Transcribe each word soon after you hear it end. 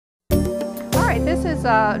right, this is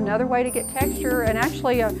another way to get texture, and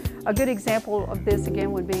actually a good example of this again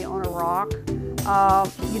would be on a rock.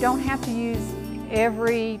 You don't have to use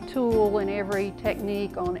every tool and every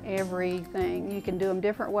technique on everything. You can do them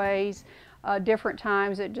different ways, different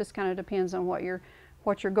times. It just kind of depends on what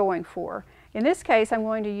you're going for. In this case, I'm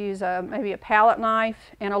going to use maybe a palette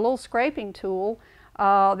knife and a little scraping tool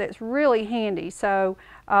that's really handy. So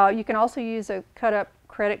you can also use a cut-up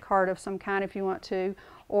credit card of some kind if you want to,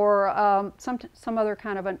 or some other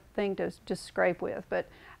kind of a thing to just scrape with. But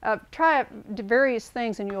try various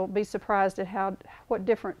things and you'll be surprised at what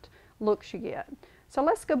different looks you get. So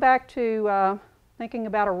let's go back to thinking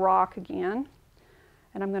about a rock again.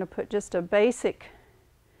 And I'm going to put just a basic,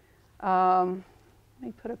 let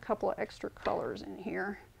me put a couple of extra colors in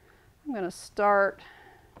here. I'm going to start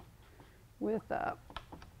with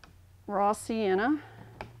raw sienna.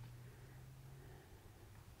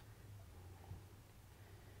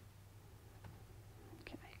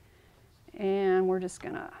 And we're just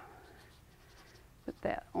going to put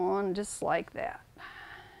that on just like that.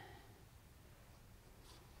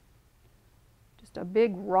 Just a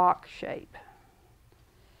big rock shape.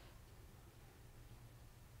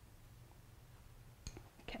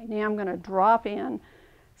 Okay, now I'm going to drop in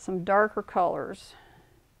some darker colors.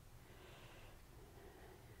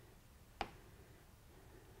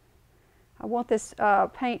 I want this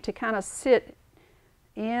paint to kind of sit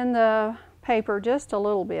in the paper just a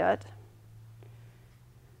little bit.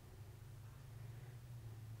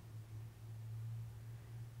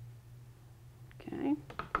 Okay,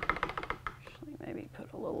 actually maybe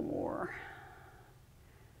put a little more.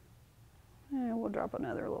 And we'll drop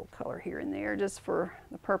another little color here and there just for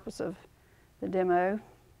the purpose of the demo.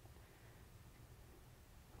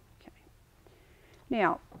 Okay.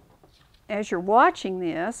 Now, as you're watching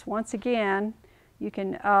this, once again, you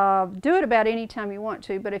can do it about any time you want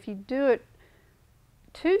to, but if you do it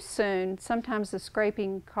too soon, sometimes the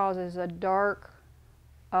scraping causes a dark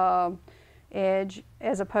edge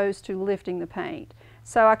as opposed to lifting the paint.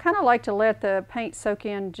 So I kind of like to let the paint soak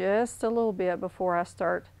in just a little bit before I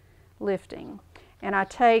start lifting. And I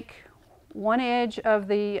take one edge of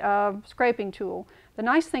the scraping tool. The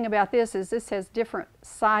nice thing about this is this has different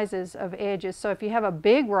sizes of edges. So if you have a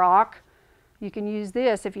big rock, you can use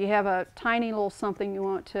this. If you have a tiny little something you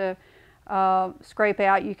want to scrape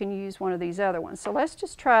out, you can use one of these other ones. So let's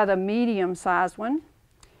just try the medium sized one.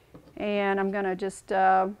 And I'm going to just,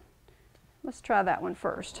 let's try that one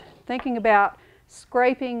first. Thinking about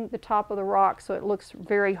scraping the top of the rock so it looks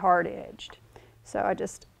very hard edged. So I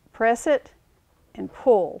just press it and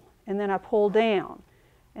pull, and then I pull down,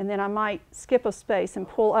 and then I might skip a space and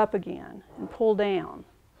pull up again and pull down.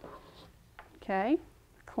 Okay,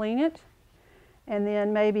 clean it, and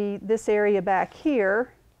then maybe this area back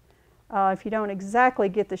here, if you don't exactly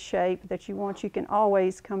get the shape that you want, you can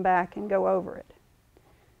always come back and go over it.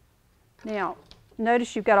 Now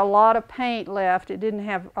notice you've got a lot of paint left. It didn't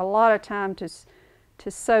have a lot of time to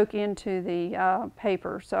soak into the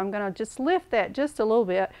paper, so I'm going to just lift that just a little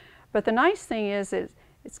bit. But the nice thing is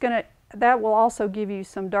that will also give you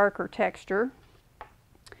some darker texture.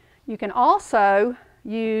 You can also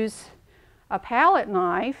use a palette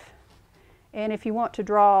knife, and if you want to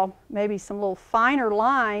draw maybe some little finer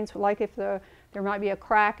lines, like if there might be a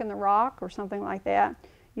crack in the rock or something like that,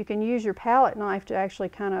 you can use your palette knife to actually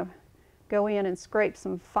kind of go in and scrape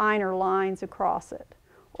some finer lines across it.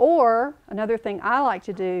 Or another thing I like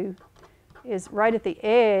to do is right at the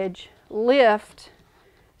edge, lift,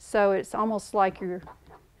 so it's almost like you're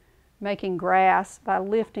making grass by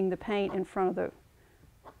lifting the paint in front of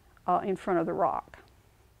the rock.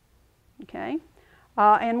 Okay,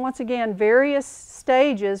 and once again, various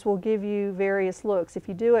stages will give you various looks. If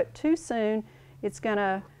you do it too soon, it's going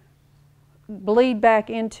to bleed back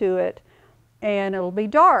into it, and it'll be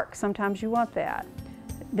dark. Sometimes you want that.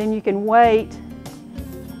 Then you can wait,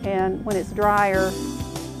 and when it's drier,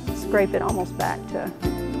 scrape it almost back to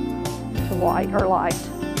white or light.